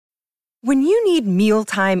When you need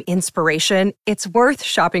mealtime inspiration, it's worth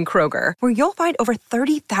shopping Kroger, where you'll find over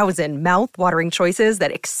 30,000 mouth-watering choices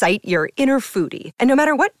that excite your inner foodie. And no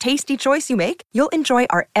matter what tasty choice you make, you'll enjoy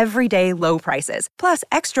our everyday low prices, plus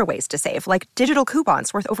extra ways to save, like digital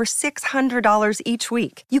coupons worth over $600 each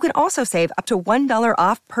week. You can also save up to $1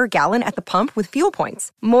 off per gallon at the pump with fuel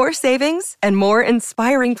points. More savings and more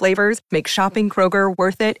inspiring flavors make shopping Kroger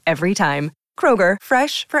worth it every time. Kroger,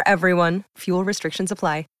 fresh for everyone. Fuel restrictions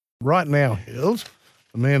apply. Right now, Hills,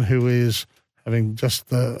 the man who is having just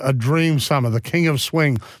a dream summer, the king of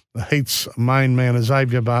swing, the Heat's main man,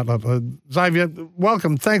 Xavier Bartlett. Xavier,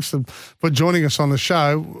 welcome. Thanks for joining us on the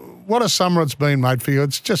show. What a summer it's been, mate, for you.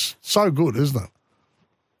 It's just so good, isn't it?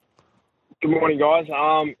 Good morning, guys.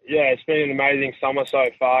 It's been an amazing summer so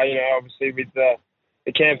far. You know, obviously with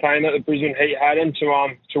the campaign that the Brisbane Heat had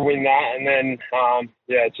to win that, and then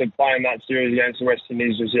to play in that series against the West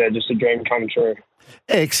Indies was just a dream come true.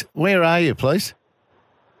 X, where are you, please?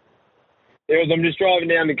 I'm just driving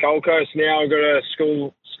down the Gold Coast now. I've got a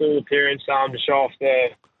school appearance to show off the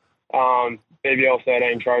BBL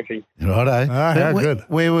 13 trophy. Righto. How good.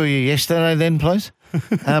 Where were you yesterday then, please?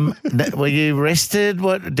 Were you rested?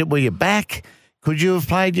 Were you back? Could you have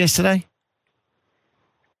played yesterday?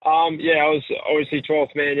 I was obviously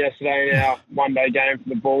 12th man yesterday in our one-day game for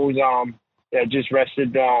the Bulls. Just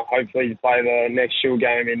rested, hopefully to play the next Shield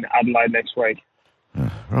game in Adelaide next week.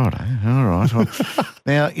 Righto, all right. Well,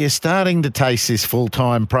 now, you're starting to taste this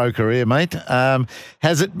full-time pro career, mate.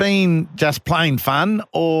 Has it been just plain fun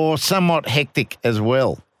or somewhat hectic as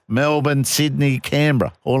well? Melbourne, Sydney,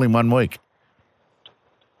 Canberra, all in 1 week.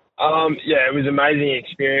 It was an amazing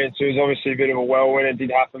experience. It was obviously a bit of a whirlwind. It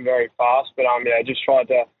did happen very fast, but I just tried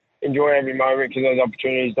to enjoy every moment because those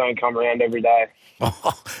opportunities don't come around every day.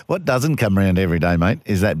 What doesn't come around every day, mate,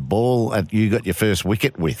 is that ball that you got your first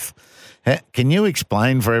wicket with. Can you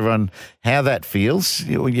explain for everyone how that feels?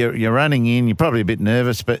 You're running in, you're probably a bit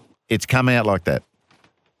nervous, but it's come out like that.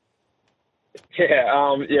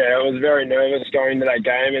 I was very nervous going into that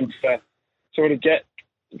game, and to sort of get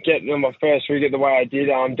my first wicket the way I did,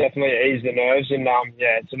 definitely eased the nerves, and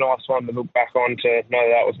it's a nice one to look back on to know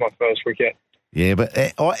that was my first wicket. Yeah, but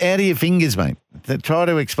out of your fingers, mate. Try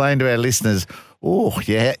to explain to our listeners,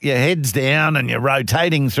 your head's down and you're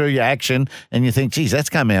rotating through your action and you think, geez, that's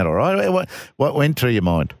come out all right. What went through your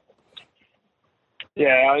mind?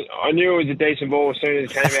 Yeah, I knew it was a decent ball as soon as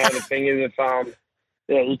it came out of the fingers.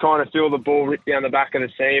 You kind of feel the ball rip down the back of the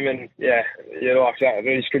seam, and you're like,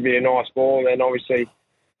 this could be a nice ball. And then obviously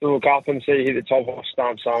to look up and see hit the top off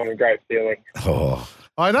stump, so a great feeling. Oh,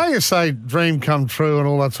 I know you say dream come true and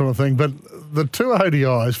all that sort of thing, but the two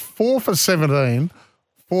ODIs, 4 for 17,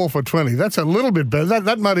 4 for 20, that's a little bit better.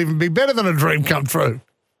 That might even be better than a dream come true.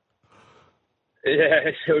 Yeah,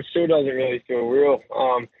 it still doesn't really feel real.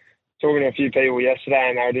 Talking to a few people yesterday,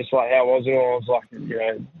 and they were just like, how was it? And I was like,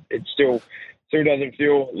 it still doesn't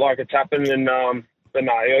feel like it's happened. And but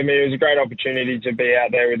no, I mean, it was a great opportunity to be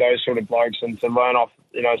out there with those sort of blokes and to learn off,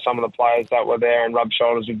 some of the players that were there and rub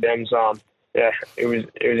shoulders with them. So, it was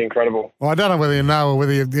incredible. Well, I don't know whether you know or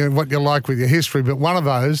whether you what you like with your history, but one of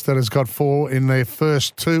those that has got 4 in their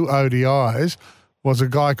first 2 ODIs was a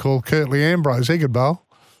guy called Curtly Ambrose. He could bowl.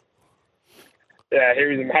 Yeah, he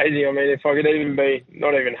was amazing. I mean, if I could even be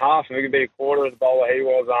not even half, if it could be a quarter of the bowler he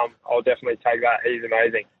was, I'll definitely take that. He's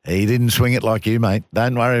amazing. He didn't swing it like you, mate.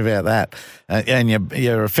 Don't worry about that. And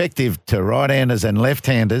you're effective to right-handers and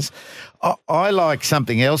left-handers. I like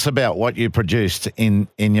something else about what you produced in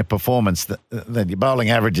your performance, that your bowling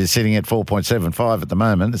average is sitting at 4.75 at the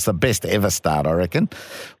moment. It's the best ever start, I reckon.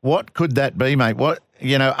 What could that be, mate?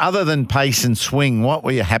 Other than pace and swing, what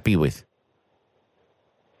were you happy with?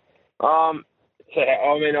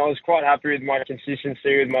 I mean, I was quite happy with my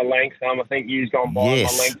consistency with my length. I think years gone by,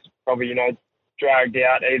 yes. My length probably, dragged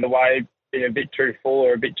out either way, being a bit too full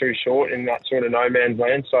or a bit too short in that sort of no man's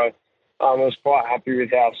land. So I was quite happy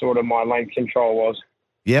with how sort of my length control was.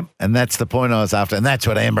 Yep, and that's the point I was after, and that's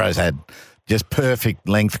what Ambrose had. Just perfect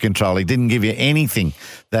length control. He didn't give you anything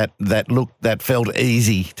that felt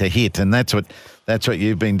easy to hit, and that's what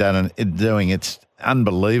you've been doing. It's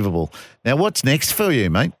unbelievable. Now, what's next for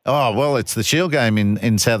you, mate? Oh, well, it's the Shield game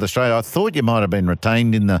in South Australia. I thought you might have been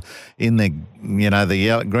retained in the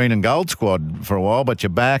green and gold squad for a while, but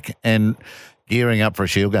you're back and gearing up for a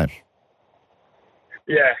Shield game.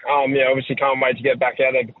 Yeah, obviously can't wait to get back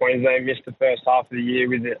out there to Queensland. Missed the first half of the year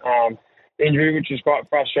with the injury, which was quite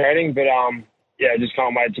frustrating, but just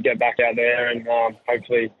can't wait to get back out there and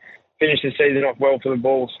hopefully finish the season off well for the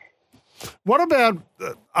Bulls. What about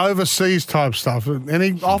overseas type stuff?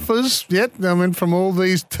 Any offers yet? I mean, from all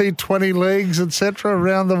these T20 leagues, etc.,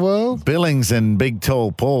 around the world? Billings and Big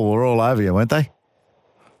Tall Paul were all over you, weren't they?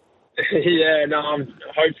 Yeah, no, I'm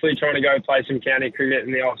hopefully trying to go play some county cricket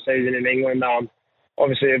in the off-season in England.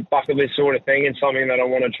 Obviously a bucket list sort of thing. It's something that I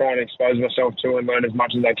want to try and expose myself to and learn as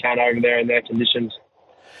much as I can over there in their conditions.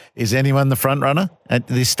 Is anyone the front runner at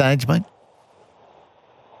this stage, mate?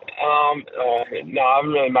 No, I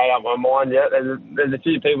haven't really made up my mind yet. There's a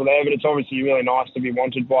few people there, but it's obviously really nice to be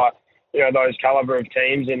wanted by, those calibre of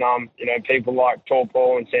teams and, people like Tall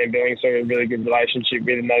Paul and Sam Billings, who I have a really good relationship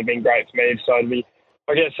with, and they've been great for me. So to be,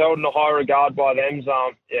 I guess, held in a high regard by them,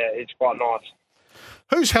 it's quite nice.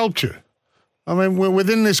 Who's helped you? I mean, we're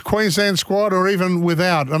within this Queensland squad or even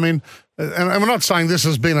without. I mean, and we're not saying this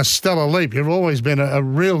has been a stellar leap. You've always been a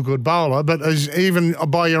real good bowler, but even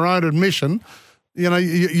by your own admission,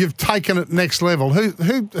 you've taken it next level.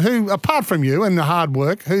 Who, apart from you and the hard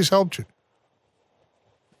work, who's helped you?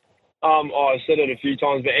 I've said it a few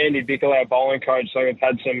times, but Andy Bickle, our bowling coach, so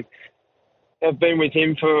I've been with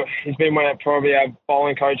him he's been probably our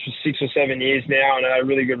bowling coach for 6 or 7 years now, and I have a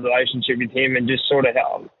really good relationship with him, and just sort of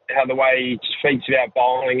how the way he speaks about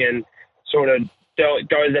bowling and sort of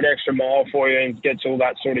goes that extra mile for you and gets all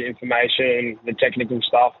that sort of information and the technical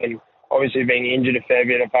stuff. And obviously being injured a fair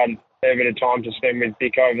bit, I've had a fair bit of time to spend with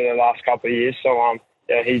Bick over the last couple of years. So,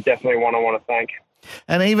 he's definitely one I want to thank.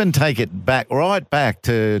 And even take it right back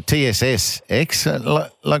to TSS-X,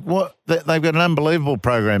 like what they've got an unbelievable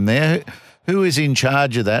program there. Who is in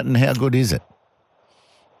charge of that and how good is it?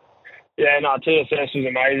 Yeah, no, TSS was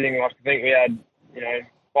amazing. Like, I think we had,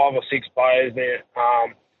 5 or 6 players there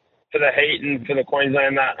for the Heat and for the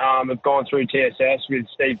Queensland that have gone through TSS with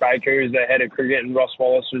Steve Baker, who's the head of cricket, and Ross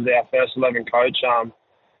Wallace was our first 11 coach.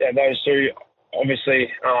 Those two obviously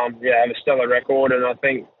have a stellar record, and I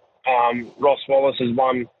think Ross Wallace has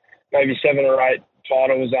won maybe 7 or 8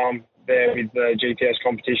 titles there with the GPS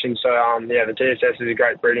competition. So, the TSS is a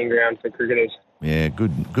great breeding ground for cricketers. Yeah,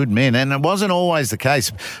 good men. And it wasn't always the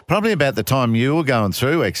case. Probably about the time you were going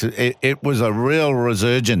through, it was a real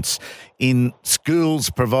resurgence in schools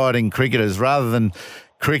providing cricketers rather than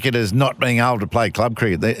cricketers not being able to play club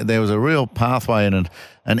cricket. There was a real pathway and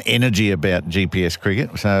an energy about GPS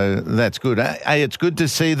cricket. So that's good. Hey, it's good to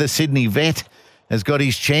see the Sydney vet has got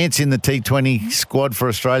his chance in the T20 squad for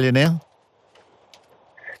Australia now.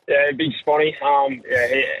 Yeah, big Spotty.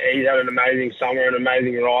 He's had an amazing summer, an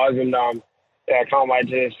amazing rise, and I can't wait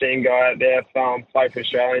to see him go out there, play for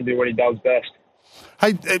Australia and do what he does best.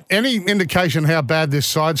 Hey, any indication how bad this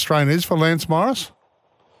side strain is for Lance Morris?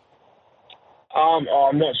 I'm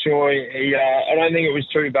not sure. I don't think it was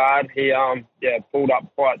too bad. He pulled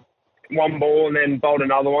up quite one ball and then bowled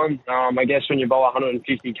another one. I guess when you bowl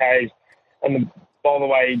 150 Ks and bowl the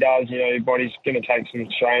way he does, your body's going to take some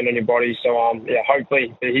strain on your body. So,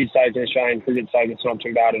 hopefully for his sake and Australian cricket's sake, it's not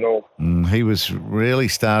too bad at all. He was really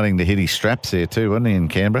starting to hit his straps there too, wasn't he, in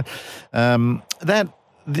Canberra? What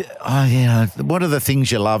are the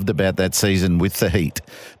things you loved about that season with the Heat?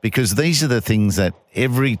 Because these are the things that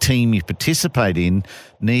every team you participate in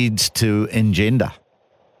needs to engender.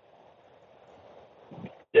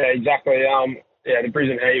 Yeah, exactly. The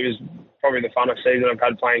Brisbane Heat was probably the funnest season I've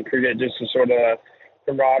had playing cricket, just the sort of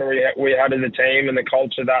camaraderie we had as a team and the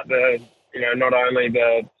culture that not only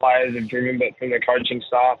the players have driven, but from the coaching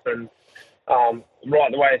staff and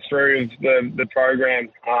right the way through the program.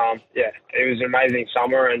 It was an amazing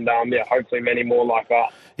summer, and hopefully many more like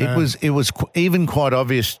that. It was even quite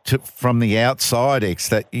obvious from the outside, X,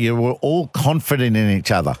 that you were all confident in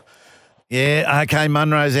each other. Yeah, okay,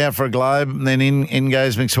 Munro's out for a globe, and then in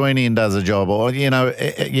goes McSweeney and does a job. Or,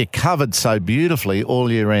 you covered so beautifully all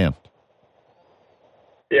year round.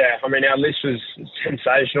 Yeah, I mean, our list was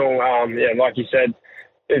sensational. Like you said,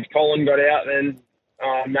 if Colin got out, then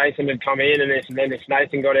Nathan had come in, and then if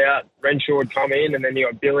Nathan got out, Renshaw had come in, and then you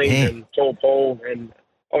got Billings and Tall Paul, and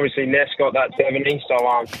obviously Ness got that 70. So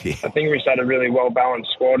I think we just had a really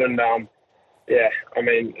well-balanced squad, and I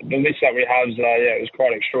mean, the list that we have, it was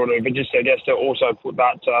quite extraordinary. But just, I guess, to also put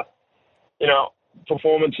that to,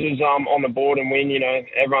 performances on the board and win,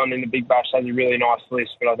 everyone in the Big Bash has a really nice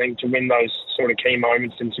list. But I think to win those sort of key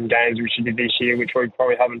moments in some games which we did this year, which we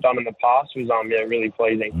probably haven't done in the past, was really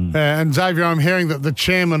pleasing. And Xavier, I'm hearing that the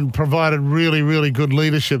chairman provided really, really good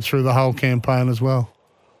leadership through the whole campaign as well.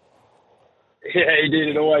 Yeah, he did.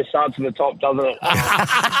 It always starts at the top, doesn't it?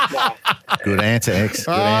 Good answer, X.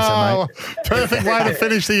 Good answer, mate. Perfect way to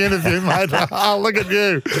finish the interview, mate. Oh, look at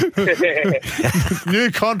you.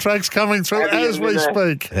 New contracts coming through as we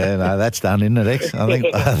speak. Yeah, no, that's done, isn't it, X?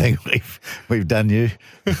 I think we've done you.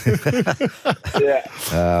 Yeah.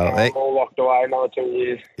 I'm all locked away another 2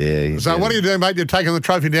 years. Yeah. So what are you doing, mate? You're taking the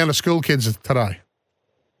trophy down to school kids today.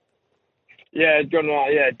 Yeah, got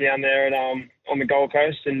down there at, on the Gold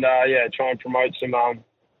Coast, and try and promote some,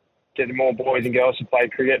 get more boys and girls to play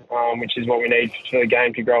cricket, which is what we need for the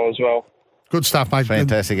game to grow as well. Good stuff, mate.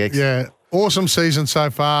 Fantastic, X. Yeah, awesome season so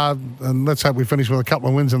far, and let's hope we finish with a couple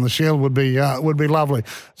of wins in the Shield. Would be lovely.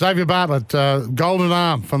 Xavier Bartlett, golden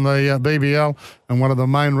arm from the BBL, and one of the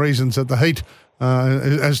main reasons at the Heat.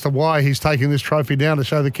 As to why he's taking this trophy down to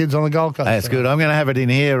show the kids on the Gold Coast. That's good. I'm going to have it in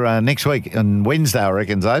here next week on Wednesday, I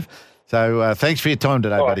reckon, Zave. So thanks for your time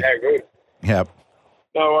today, buddy. Yeah, good. Yep.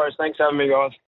 No worries. Thanks for having me, guys.